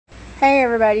Hey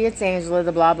everybody, it's Angela,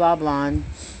 the blah blah blonde.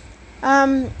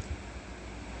 Um,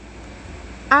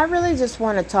 I really just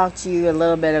want to talk to you a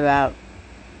little bit about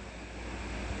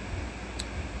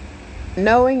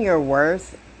knowing your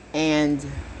worth and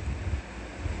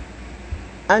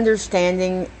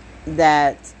understanding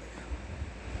that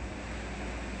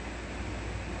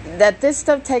this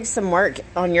stuff takes some work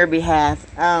on your behalf.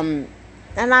 And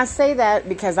I say that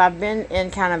because I've been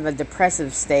in kind of a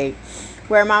depressive state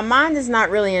where my mind is not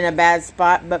really in a bad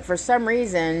spot, but for some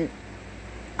reason,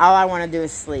 all I want to do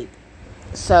is sleep.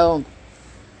 So,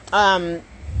 and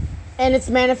it's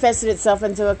manifested itself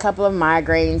into a couple of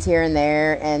migraines here and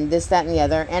there, and this, that, and the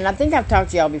other. And I think I've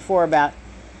talked to y'all before about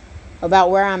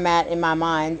where I'm at in my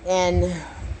mind, and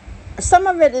some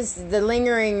of it is the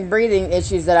lingering breathing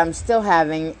issues that I'm still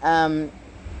having,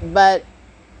 but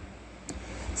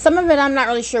some of it I'm not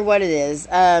really sure what it is.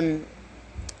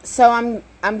 So I'm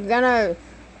gonna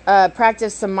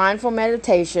practice some mindful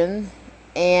meditation,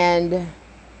 and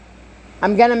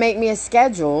I'm gonna make me a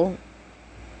schedule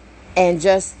and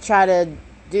just try to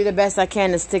do the best I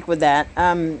can to stick with that.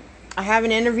 I have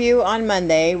an interview on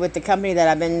Monday with the company that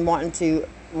I've been wanting to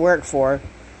work for.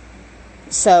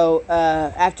 So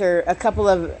after a couple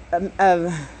of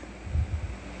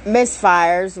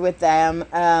misfires with them,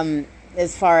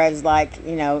 as far as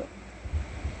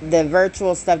the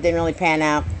virtual stuff didn't really pan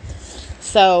out.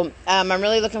 So I'm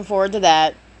really looking forward to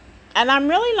that, and I'm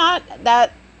really not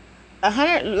that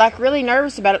really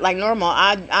nervous about it like normal.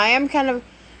 I am kind of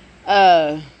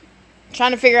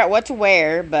trying to figure out what to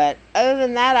wear, but other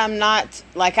than that, I'm not,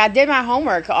 I did my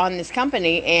homework on this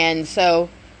company, and so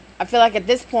I feel like at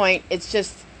this point, it's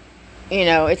just,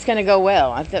 it's going to go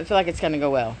well. I feel like it's going to go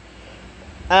well.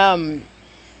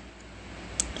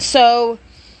 So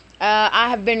I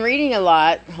have been reading a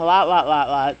lot,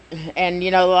 and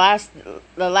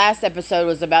the last episode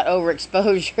was about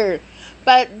overexposure,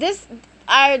 but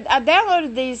I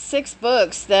downloaded these 6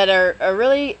 books that are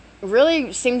really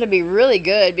seem to be really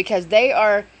good, because they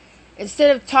are,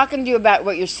 instead of talking to you about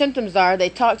what your symptoms are, they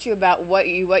talk to you about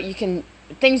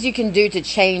things you can do to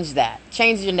change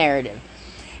your narrative.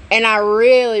 And I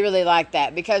really, really like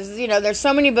that, because, there's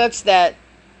so many books that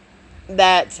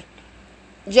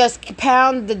just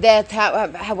pound to death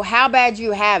how bad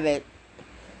you have it.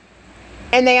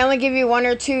 And they only give you 1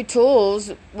 or 2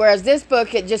 tools, whereas this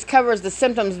book, it just covers the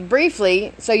symptoms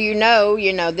briefly, so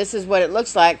this is what it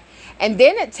looks like. And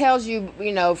then it tells you,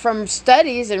 from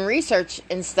studies and research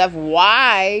and stuff,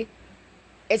 why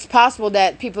it's possible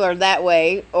that people are that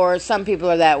way, or some people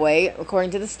are that way,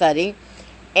 according to the study.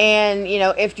 And,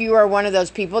 if you are one of those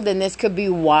people, then this could be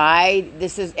why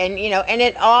this is, and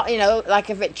it all,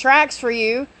 if it tracks for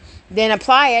you, then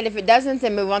apply it. If it doesn't,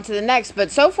 then move on to the next. But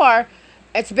so far,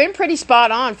 it's been pretty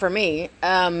spot on for me.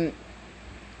 And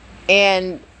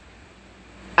I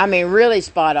mean, really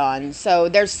spot on. So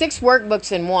there's 6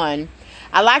 workbooks in one.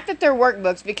 I like that they're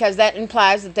workbooks, because that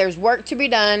implies that there's work to be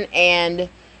done, and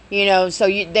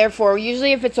therefore,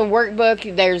 usually if it's a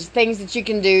workbook, there's things that you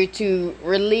can do to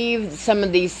relieve some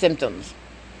of these symptoms.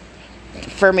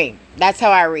 For me, that's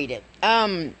how I read it.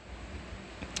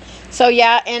 So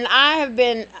yeah, and I've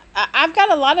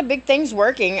got a lot of big things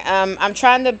working. I'm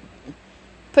trying to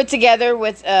put together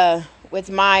with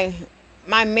my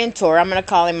mentor. I'm going to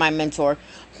call him my mentor.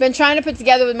 I've been trying to put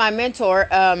together with my mentor,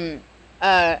 and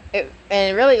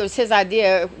really it was his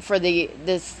idea for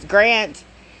this grant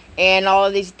and all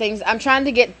of these things. I'm trying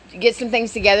to get some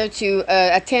things together to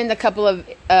attend a couple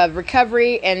of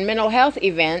recovery and mental health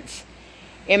events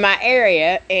in my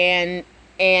area, and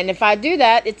if I do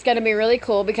that, it's going to be really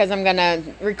cool, because I'm going to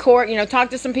record, talk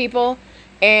to some people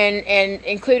and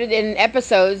include it in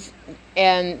episodes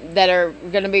and that are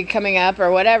going to be coming up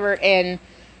or whatever, and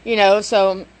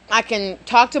so I can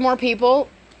talk to more people,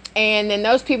 and then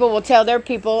those people will tell their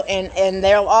people, and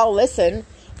they'll all listen.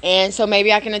 And so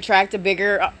maybe I can attract a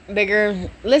bigger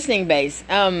listening base.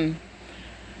 I've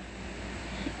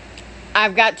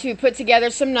got to put together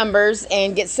some numbers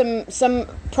and get some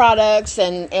products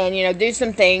and do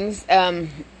some things. I'm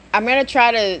going to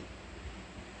try to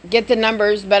get the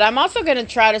numbers, but I'm also going to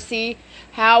try to see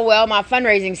how well my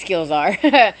fundraising skills are.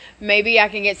 Maybe I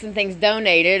can get some things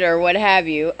donated or what have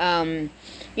you. A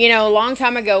long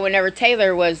time ago, whenever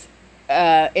Taylor was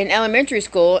in elementary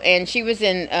school, and she was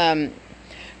in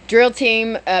drill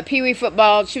team, Pee-wee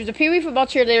football. She was a Pee-wee football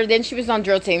cheerleader. Then she was on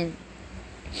drill team.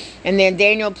 And then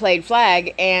Daniel played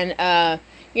flag. And, and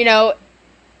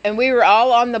we were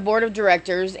all on the board of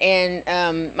directors. And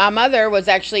my mother was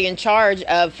actually in charge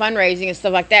of fundraising and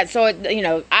stuff like that. So,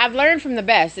 I've learned from the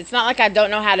best. It's not like I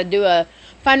don't know how to do a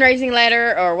fundraising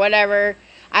letter or whatever.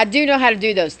 I do know how to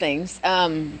do those things.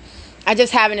 I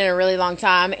just haven't in a really long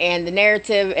time. And the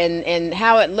narrative and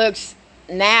how it looks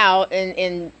now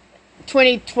in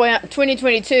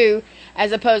 2022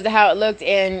 as opposed to how it looked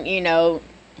in,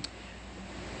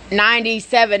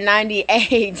 97,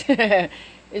 98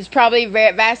 is probably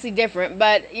vastly different.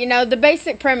 But, the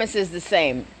basic premise is the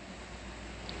same.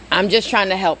 I'm just trying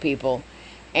to help people.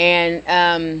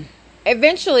 And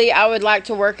eventually I would like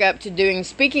to work up to doing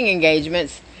speaking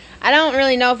engagements. I don't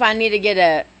really know if I need to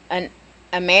get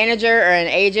a manager or an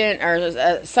agent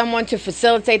or someone to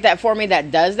facilitate that for me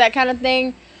that does that kind of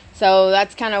thing. So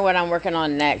that's kind of what I'm working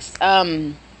on next.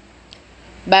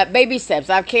 But baby steps.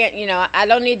 I can't, I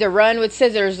don't need to run with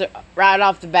scissors right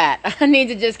off the bat. I need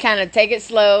to just kind of take it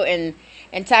slow and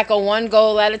tackle one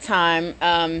goal at a time.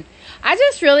 I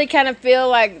just really kind of feel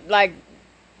like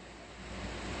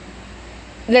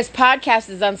this podcast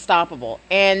is unstoppable,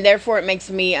 and therefore it makes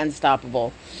me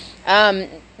unstoppable.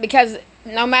 Because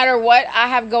no matter what I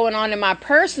have going on in my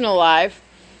personal life,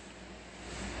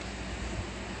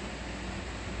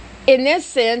 in this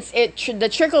sense, the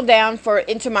trickle down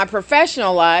into my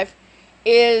professional life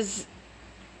is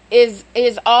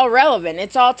all relevant.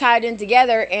 It's all tied in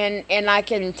together, and I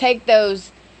can take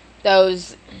those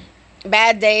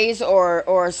bad days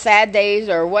or sad days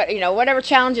or whatever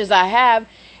challenges I have,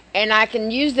 and I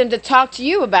can use them to talk to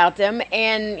you about them,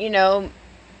 and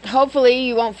hopefully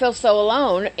you won't feel so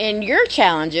alone in your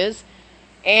challenges.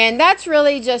 And that's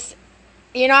really just,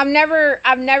 I've never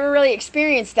really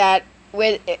experienced that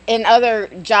in other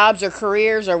jobs or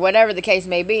careers or whatever the case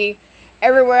may be.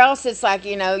 Everywhere else, it's like,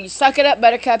 you suck it up,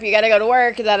 buttercup, you got to go to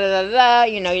work, da-da-da-da-da.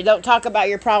 You don't talk about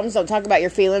your problems, don't talk about your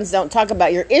feelings, don't talk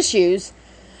about your issues,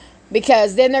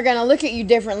 because then they're going to look at you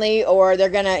differently, or they're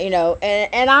going to,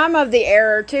 and I'm of the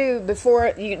era, too,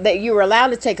 before that you were allowed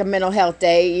to take a mental health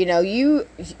day.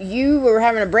 You were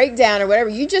having a breakdown or whatever,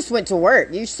 you just went to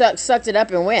work. You sucked it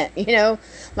up and went,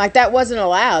 like that wasn't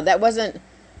allowed. That wasn't,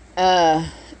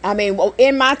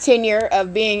 in my tenure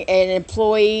of being an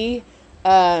employee,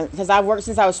 because I've worked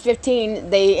since I was 15,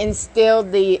 they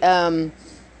instilled the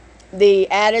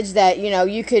adage that,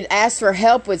 you could ask for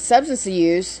help with substance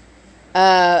use,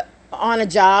 on a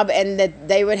job, and that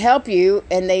they would help you,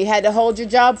 and they had to hold your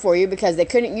job for you because they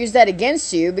couldn't use that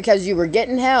against you because you were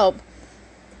getting help.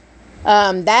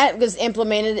 That was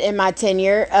implemented in my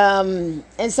tenure, and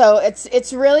so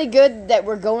it's really good that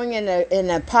we're going in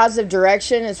a positive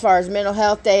direction as far as mental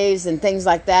health days and things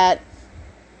like that.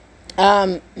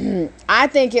 I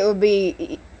think it would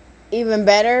be even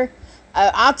better.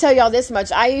 I'll tell y'all this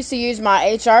much: I used to use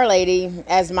my HR lady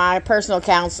as my personal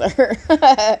counselor.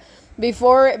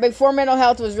 Before mental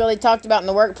health was really talked about in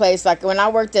the workplace. Like when I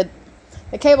worked at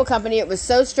the cable company, it was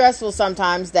so stressful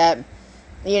sometimes that,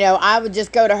 I would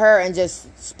just go to her and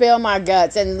just spill my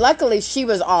guts. And luckily she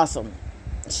was awesome.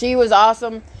 She was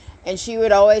awesome, and she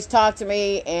would always talk to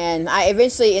me, and I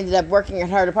eventually ended up working in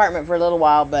her department for a little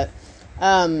while. But,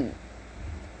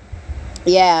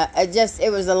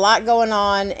 it was a lot going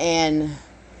on. And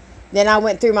then I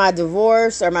went through my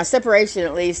divorce, or my separation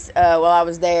at least, while I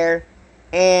was there.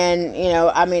 And,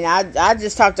 I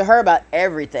just talked to her about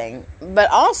everything.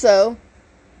 But also,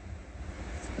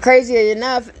 crazy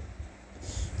enough,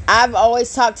 I've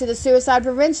always talked to the suicide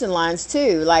prevention lines,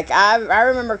 too. Like, I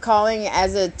remember calling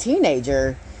as a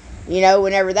teenager,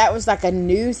 whenever that was like a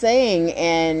new thing.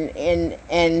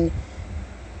 And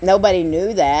nobody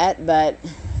knew that. But,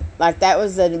 like, that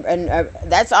was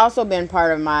that's also been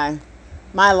part of my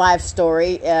life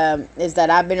story, is that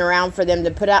I've been around for them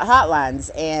to put out hotlines.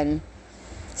 And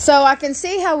so I can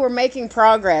see how we're making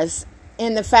progress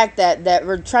in the fact that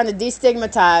we're trying to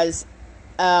destigmatize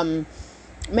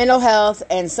mental health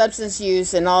and substance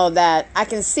use and all of that. I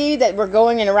can see that we're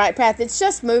going in the right path. It's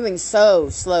just moving so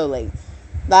slowly.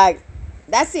 Like,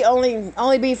 that's the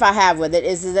only beef I have with it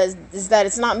is that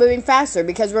it's not moving faster,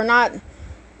 because we're not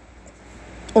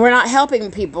helping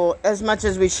people as much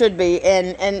as we should be.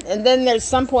 And then there's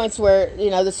some points where,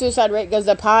 the suicide rate goes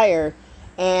up higher,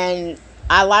 and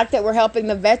I like that we're helping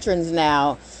the veterans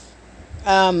now.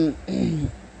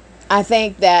 I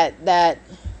think that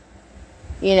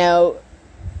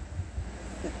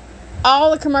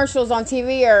all the commercials on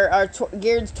TV are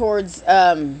geared towards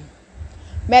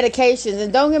medications.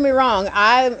 And don't get me wrong,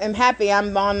 I am happy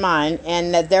I'm on mine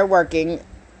and that they're working,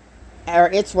 or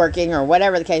it's working, or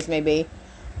whatever the case may be.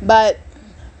 But,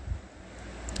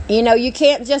 you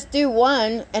can't just do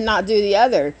one and not do the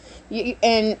other.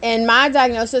 And my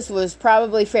diagnosis was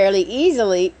probably fairly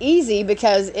easy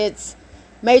because it's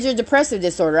major depressive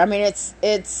disorder. I mean, it's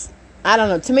I don't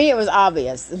know. To me, it was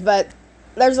obvious, but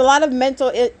there's a lot of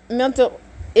mental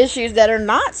issues that are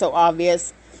not so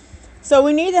obvious. So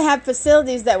we need to have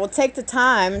facilities that will take the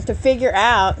time to figure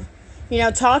out,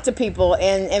 talk to people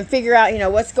and figure out,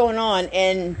 what's going on.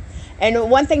 And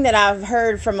one thing that I've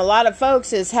heard from a lot of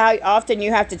folks is how often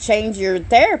you have to change your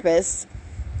therapist.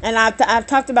 And I've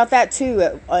talked about that too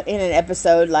in an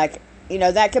episode. Like,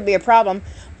 that could be a problem.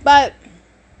 But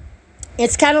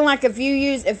it's kind of like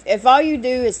if all you do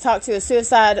is talk to a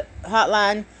suicide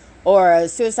hotline or a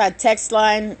suicide text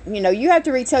line, you have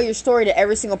to retell your story to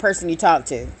every single person you talk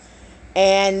to.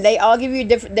 And they all give you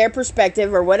their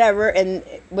perspective or whatever, and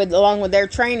along with their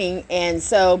training. And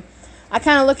so I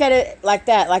kind of look at it like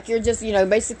that. Like you're just,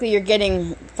 basically you're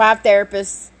getting 5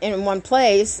 therapists in one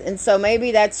place. And so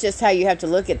maybe that's just how you have to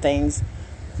look at things.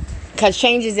 Because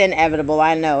change is inevitable,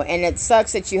 I know. And it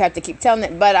sucks that you have to keep telling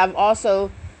it. But I've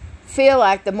also feel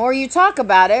like the more you talk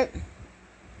about it,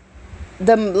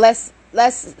 the less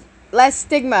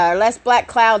stigma or less black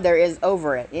cloud there is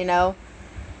over it,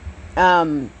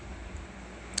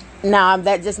 Now,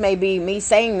 that just may be me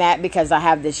saying that because I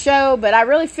have this show, but I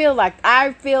really feel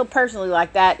personally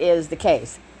like that is the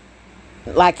case.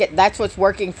 That's what's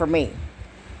working for me.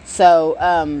 So,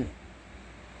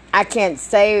 I can't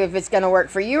say if it's going to work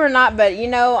for you or not, but,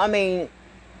 the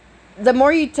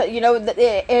more you,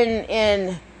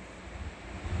 in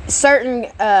certain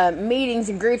meetings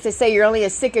and groups, they say you're only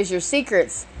as sick as your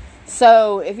secrets.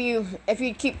 So, if you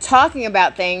keep talking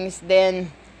about things,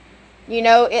 then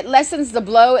it lessens the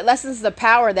blow. It lessens the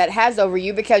power that it has over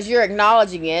you because you're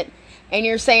acknowledging it and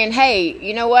you're saying, hey,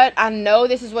 you know what? I know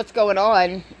this is what's going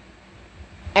on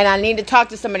and I need to talk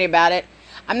to somebody about it.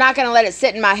 I'm not going to let it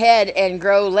sit in my head and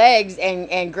grow legs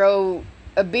and grow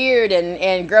a beard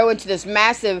and grow into this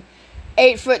massive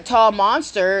 8-foot tall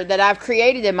monster that I've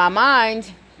created in my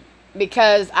mind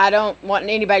because I don't want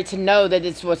anybody to know that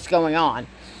it's what's going on.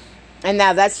 And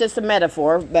now that's just a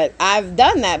metaphor, but I've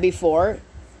done that before.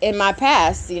 In my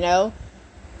past, I've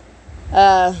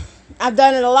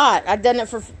done it a lot. I did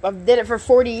it for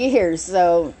 40 years.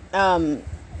 So, I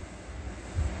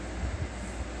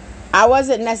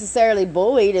wasn't necessarily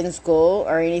bullied in school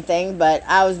or anything, but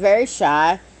I was very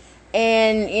shy.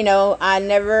 And, I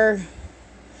never,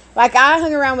 I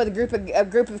hung around with a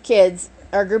group of kids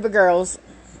or a group of girls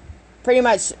pretty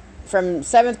much from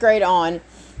 7th grade on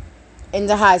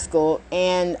into high school.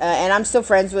 And I'm still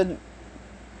friends with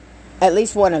at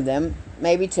least one of them,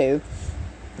 maybe 2,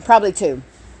 probably 2.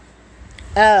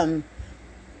 But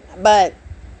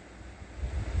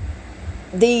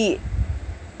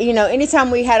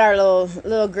anytime we had our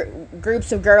little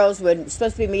groups of girls would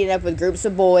supposed to be meeting up with groups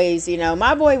of boys,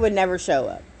 my boy would never show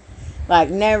up, like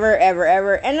never, ever,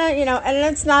 ever. And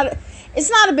and it's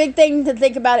not a big thing to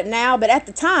think about it now, but at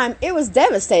the time it was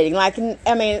devastating.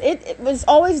 It was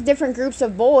always different groups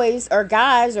of boys or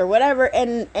guys or whatever,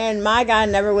 and my guy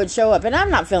never would show up. And I'm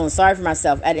not feeling sorry for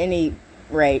myself at any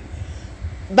rate.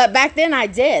 But back then I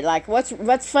did. Like,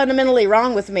 what's fundamentally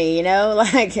wrong with me,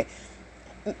 Like,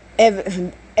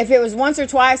 if it was once or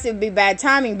twice, it would be bad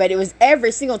timing, but it was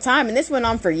every single time, and this went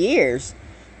on for years.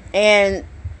 And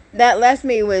that left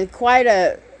me with quite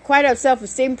a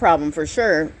self-esteem problem for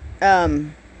sure.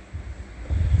 And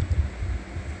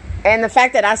the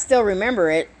fact that I still remember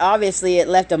it, obviously it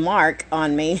left a mark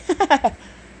on me.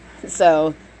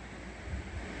 So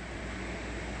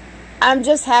I'm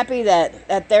just happy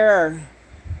that there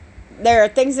are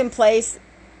things in place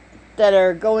that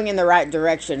are going in the right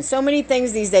direction. So many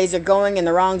things these days are going in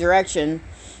the wrong direction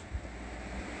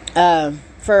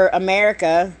for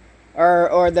America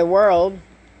or the world.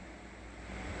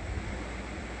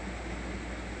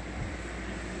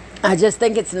 I just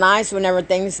think it's nice whenever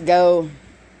things go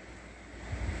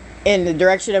in the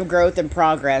direction of growth and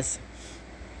progress.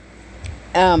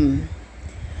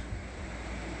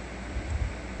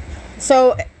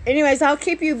 So, anyways, I'll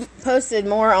keep you posted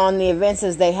more on the events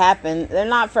as they happen. They're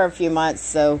not for a few months,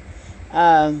 so...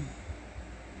 but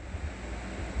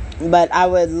I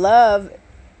would love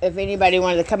if anybody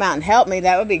wanted to come out and help me.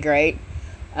 That would be great.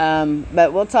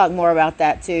 But we'll talk more about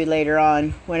that, too, later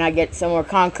on when I get some more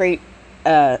concrete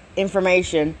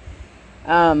information.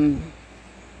 I'm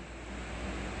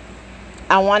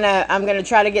going to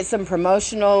try to get some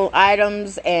promotional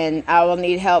items, and I will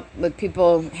need help with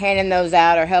people handing those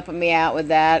out or helping me out with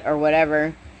that or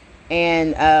whatever.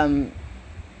 And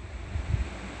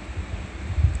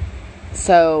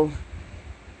so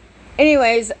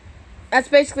anyways, that's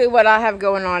basically what I have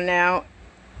going on now.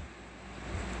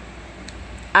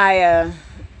 I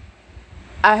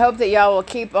hope that y'all will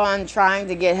keep on trying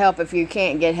to get help if you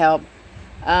can't get help.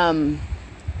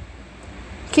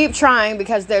 Keep trying,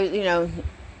 because there's,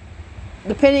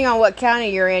 depending on what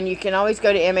county you're in, you can always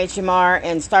go to MHMR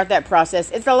and start that process.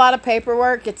 It's a lot of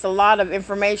paperwork. It's a lot of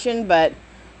information, but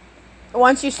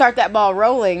once you start that ball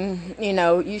rolling,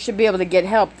 you should be able to get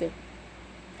help.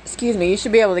 Excuse me, you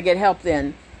should be able to get help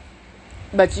then.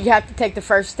 But you have to take the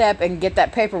first step and get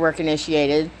that paperwork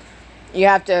initiated. You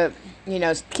have to,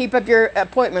 keep up your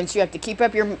appointments. You have to keep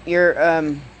up your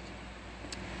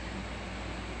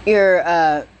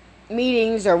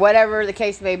meetings or whatever the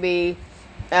case may be,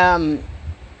 and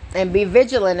be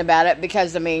vigilant about it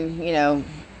because,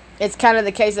 it's kind of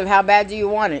the case of how bad do you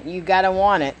want it? You got to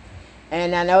want it.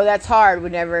 And I know that's hard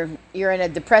whenever you're in a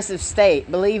depressive state,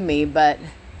 believe me, but,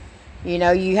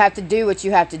 you have to do what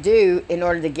you have to do in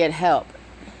order to get help.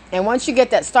 And once you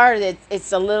get that started,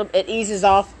 it eases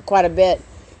off quite a bit.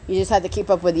 You just have to keep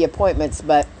up with the appointments,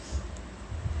 but,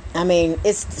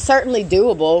 it's certainly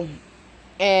doable.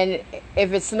 And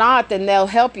if it's not, then they'll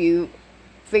help you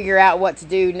figure out what to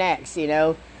do next, I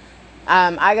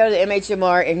go to the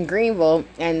MHMR in Greenville,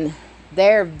 and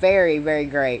they're very, very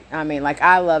great.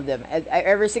 I love them.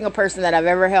 Every single person that I've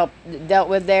ever dealt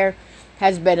with there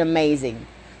has been amazing.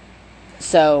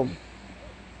 So,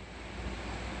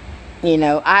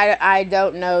 I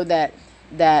don't know that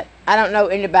I don't know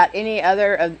about any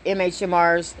other of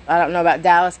MHMRs. I don't know about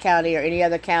Dallas County or any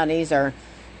other counties or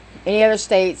any other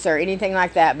states or anything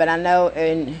like that. But I know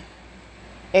in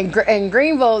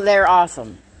Greenville, they're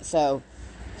awesome. So,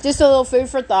 just a little food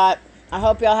for thought. I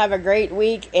hope y'all have a great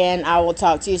week, and I will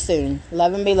talk to you soon.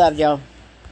 Love and be loved, y'all.